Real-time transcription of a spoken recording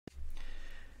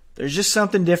There's just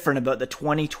something different about the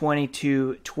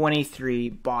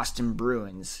 2022-23 Boston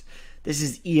Bruins. This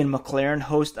is Ian McLaren,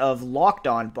 host of Locked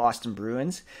On Boston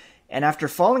Bruins. And after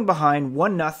falling behind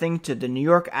 1-0 to the New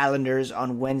York Islanders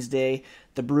on Wednesday,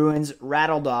 the Bruins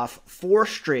rattled off 4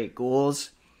 straight goals.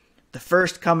 The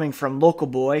first coming from local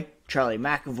boy, Charlie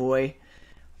McAvoy,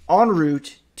 en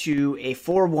route to a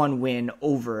 4-1 win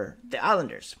over the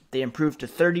Islanders. They improved to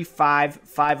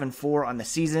 35-5-4 on the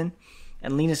season,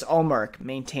 and Linus Ullmark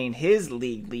maintained his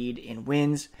league lead in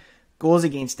wins, goals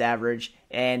against average,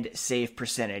 and save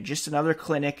percentage. Just another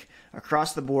clinic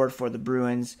across the board for the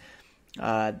Bruins.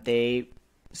 They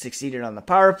succeeded on the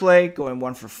power play, going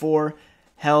 1 for 4,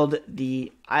 held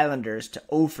the Islanders to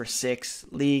 0 for 6,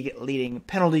 league-leading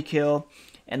penalty kill,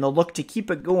 and they'll look to keep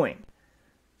it going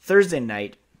Thursday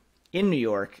night in New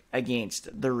York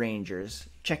against the Rangers.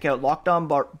 Check out Locked On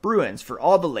Bruins for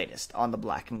all the latest on the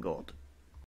Black and Gold.